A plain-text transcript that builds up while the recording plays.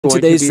In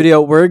today's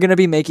video, we're gonna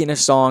be making a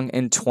song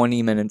in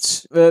 20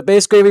 minutes.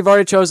 Basically, we've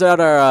already chose out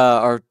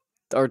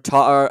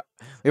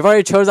we've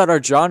already chose out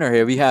our genre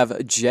here. We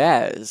have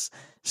jazz.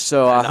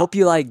 So I hope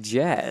you like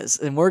jazz,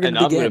 and we're gonna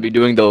begin. I'm gonna be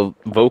doing the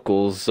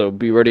vocals, so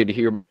be ready to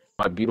hear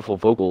my beautiful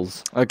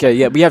vocals. Okay,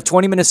 yeah, we have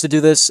 20 minutes to do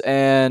this,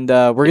 and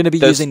we're gonna be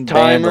using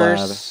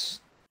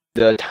BandLab.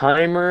 The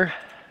timer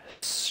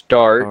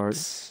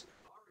starts.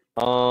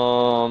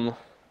 All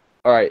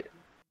right.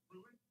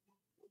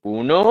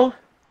 Uno,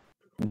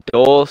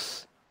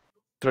 dos,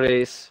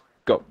 tres,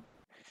 go.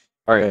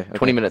 All right, Okay,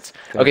 20 minutes.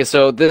 Okay,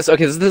 so this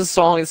is a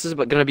song. This is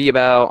gonna be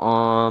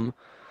about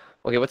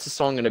Okay, what's the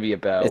song gonna be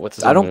about?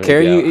 I don't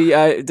care.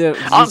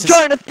 I'm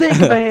trying to think,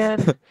 man.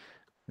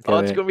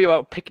 Okay, it's gonna be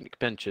about picnic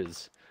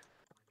benches.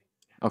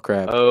 Oh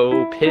crap.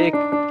 Oh,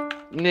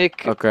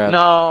 picnic. Oh crap.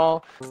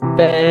 No,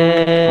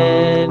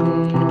 bench.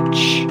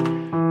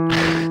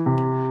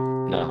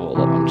 No, hold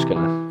up. I'm just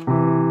gonna.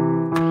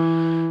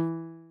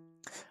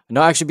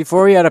 No, actually,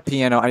 before we add a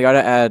piano, I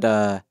gotta add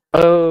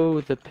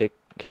Oh, the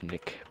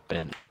picnic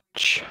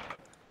bench.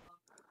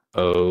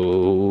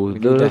 Oh,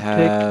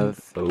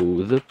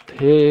 the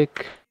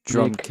picnic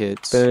drum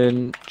kits.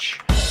 bench.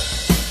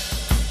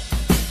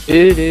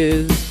 It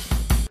is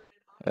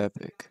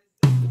Epic.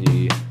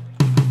 the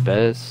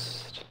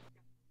best.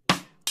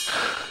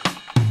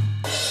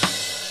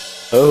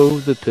 Oh,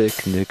 the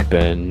picnic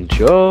bench.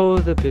 Oh,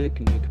 the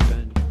picnic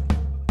bench.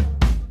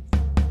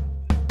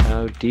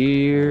 How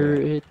dear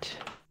it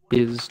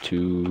is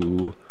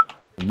to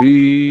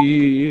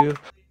me.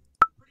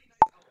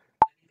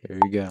 Here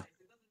you go.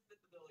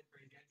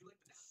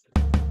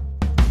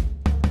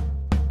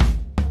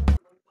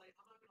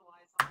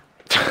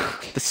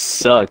 This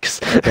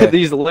sucks. Okay.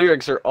 These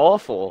lyrics are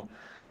awful.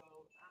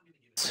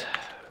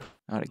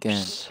 Not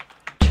again.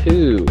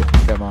 2.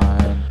 Come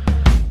on.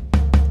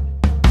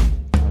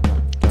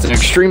 It's an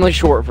extremely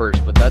short verse,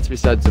 but that's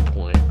besides the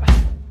point.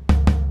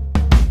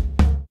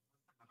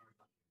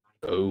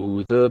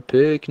 Oh, the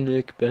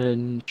picnic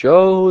bench.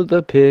 Oh,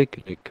 the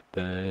picnic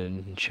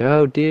bench.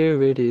 How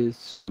dear it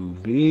is to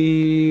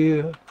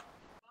me.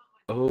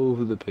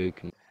 Oh, the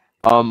picnic.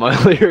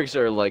 My lyrics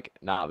are like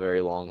not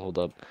very long. Hold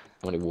up.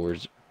 How many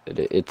words?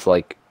 It's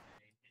like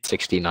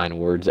 69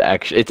 words.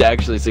 Actually, it's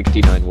actually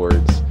 69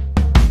 words.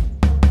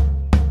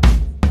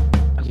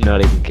 I'm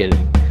not even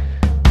kidding.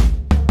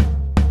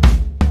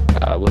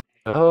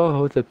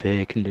 Oh, the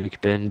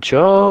picnic bench.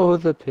 Oh,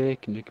 the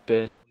picnic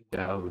bench.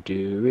 How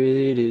dear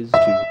it is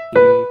to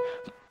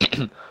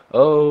me.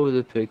 Oh,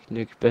 the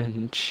picnic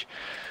bench.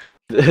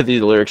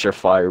 These lyrics are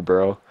fire,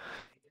 bro.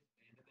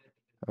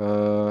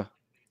 Oh,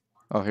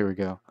 here we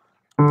go.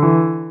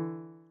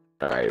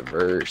 Alright,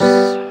 verse.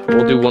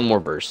 We'll do one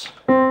more verse.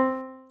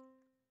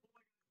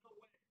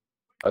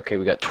 Okay,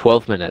 we got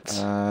 12 minutes.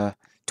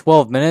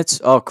 12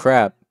 minutes? Oh,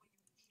 crap.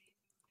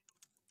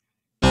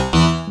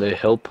 They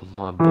help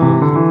my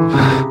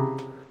bum.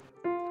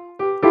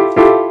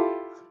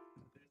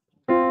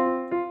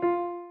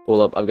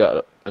 Hold up, I've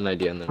got an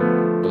idea, and then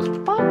it goes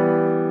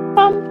bum,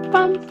 bum,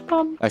 bum,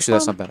 bum. Actually,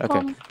 that's not bad. Okay.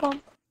 Bum,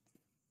 bum.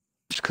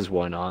 Just because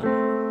why not?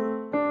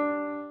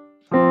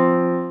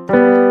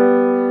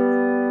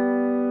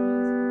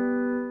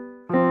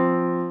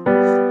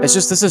 It's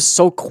just, this is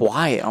so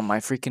quiet on my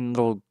freaking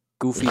little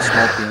goofy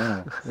small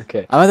piano.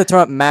 Okay. I'm going to turn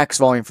up max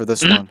volume for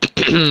this one.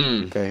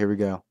 Okay, here we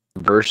go.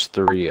 Verse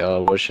 3,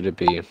 what should it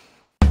be?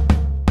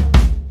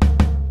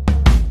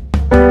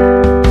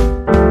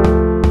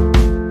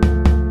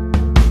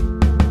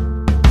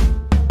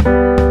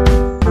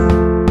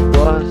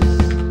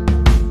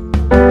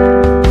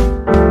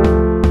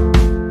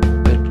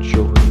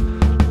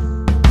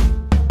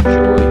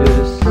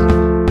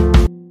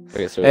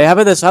 Hey, how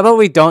about this? How about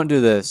we don't do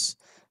this?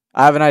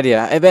 I have an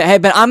idea. Hey,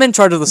 Ben, I'm in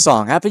charge of the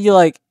song. How about you,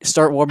 like,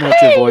 start warming up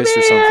your voice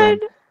or something?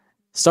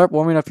 Start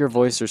warming up your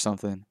voice or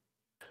something.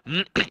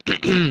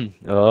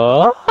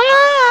 Oh.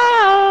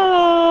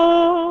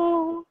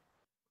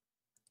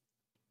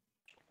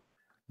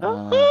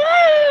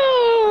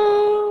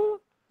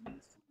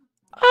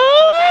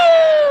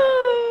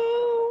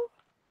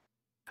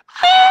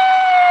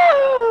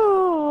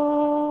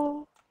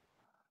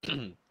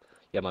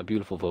 Yeah, my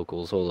beautiful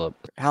vocals. Hold up.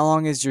 How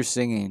long is your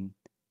singing?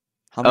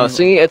 How many,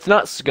 singing, it's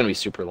not gonna be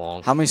super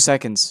long. How many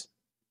seconds?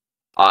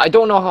 I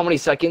don't know how many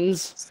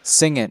seconds.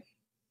 Sing it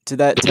to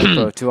that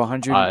tempo, to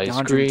 100.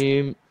 Ice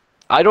cream.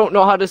 I don't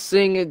know how to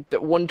sing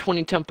at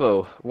 120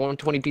 tempo,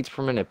 120 beats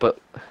per minute, but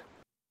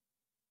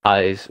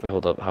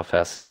hold up, how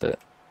fast is it?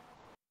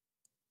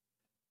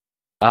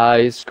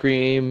 Ice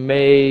cream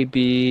may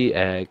be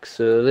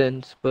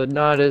excellent, but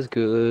not as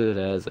good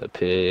as a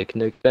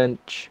picnic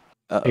bench.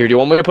 Here, do you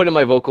want me to put in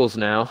my vocals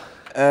now?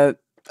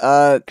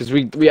 Because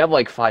we have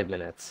like 5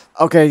 minutes.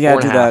 Okay, yeah,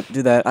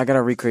 do that. I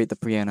gotta recreate the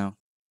piano.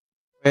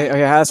 Okay,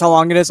 that's how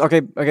long it is.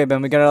 Okay,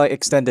 Ben, we gotta like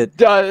extend it.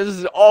 This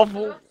is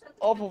awful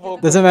vocals.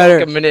 Doesn't matter.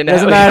 Like a minute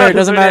Doesn't now. matter.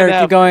 Doesn't matter.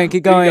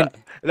 Keep going.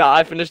 No,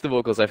 I finished the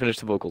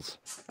vocals.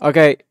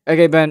 Okay,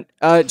 Ben.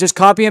 Just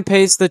copy and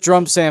paste the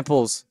drum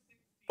samples.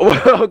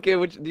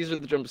 Okay, these are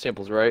the drum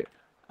samples, right?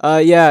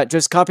 Yeah,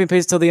 just copy and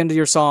paste till the end of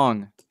your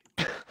song.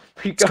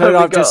 We cut it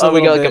off just a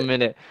we little got like bit. a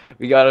minute.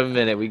 We got a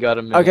minute. We got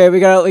a minute. Okay, we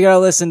gotta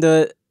listen to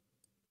it.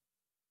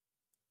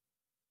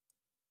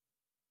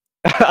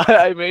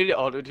 I made it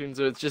auto-tune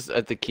so it's just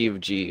at the key of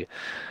G.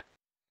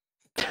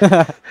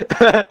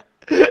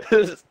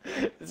 This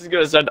is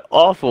gonna sound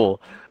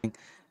awful.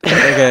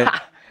 Okay.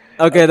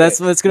 Okay, that's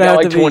what's gonna have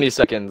like to be. 20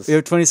 seconds. We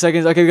have 20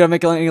 seconds. Okay, we gotta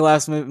make any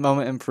last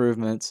moment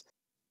improvements.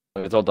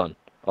 It's all done.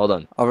 All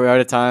done. Are we out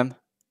of time?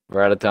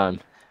 We're out of time.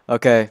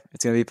 Okay,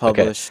 it's gonna be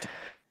published.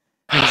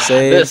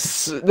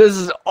 This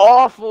is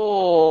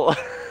awful.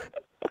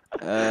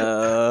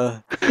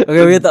 Okay,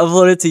 we have to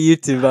upload it to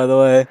YouTube, by the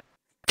way.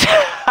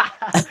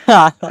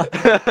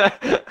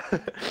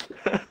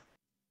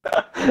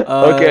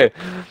 Okay.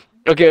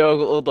 Okay,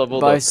 hold up.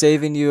 By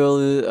saving you,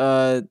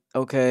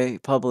 okay,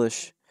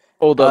 publish.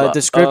 Hold up.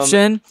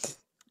 Description,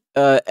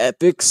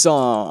 epic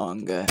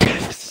song.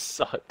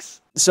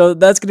 Sucks. So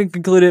that's gonna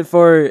conclude it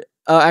for.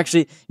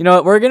 Actually, you know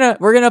what? We're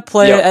gonna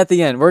play it at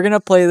the end. We're gonna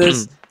play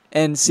this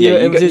and see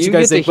what you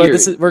guys think. But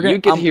this is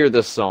you can hear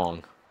this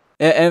song.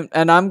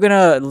 And I'm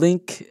gonna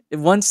link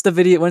once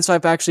I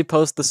actually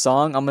post the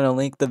song, I'm gonna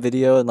link the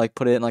video and like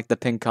put it in like the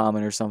pinned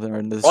comment or something or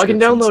in the description. I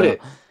can download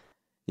it.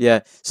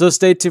 Yeah. So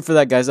stay tuned for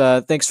that, guys.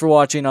 Thanks for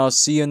watching. I'll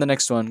see you in the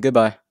next one.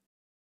 Goodbye.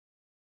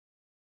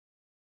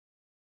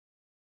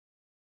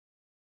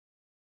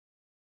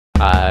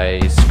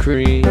 Ice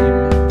cream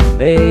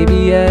may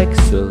be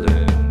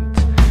excellent,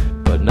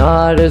 but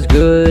not as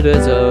good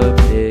as a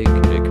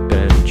picnic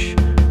bench.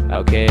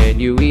 How can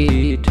you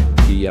eat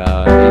the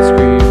ice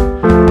cream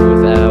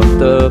without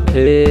the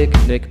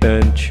picnic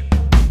bench?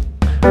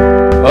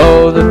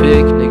 Oh, the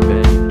picnic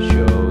bench,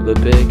 oh, the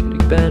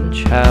picnic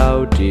bench,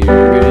 how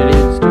dear it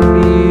is to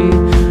me.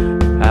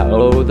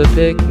 Oh, the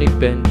picnic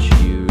bench,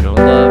 you don't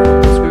love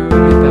them, screw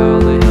you, pal,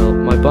 they help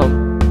my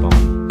bum,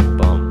 bum,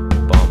 bum,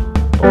 bum,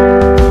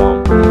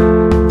 bum,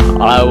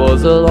 bum. I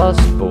was a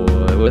lost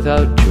boy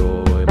without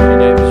joy, my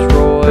name is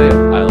Roy,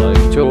 I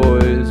like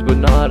toys, but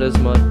not as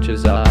much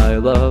as I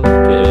love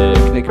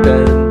picnic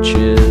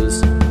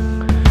benches.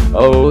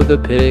 Oh, the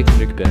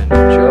picnic bench,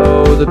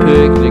 oh, the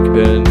picnic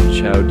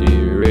bench, how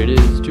dear it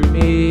is to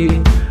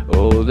me.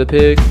 Oh, the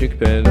picnic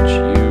bench,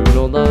 you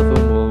don't love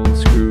them, well,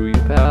 screw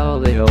you, pal,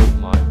 they help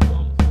my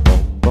bum,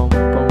 bum, bum,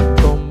 bum,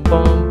 bum,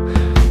 bum.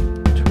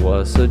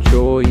 'Twas a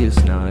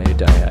joyous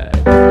night I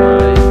had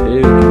my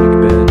picnic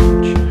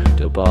bench,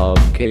 till Bob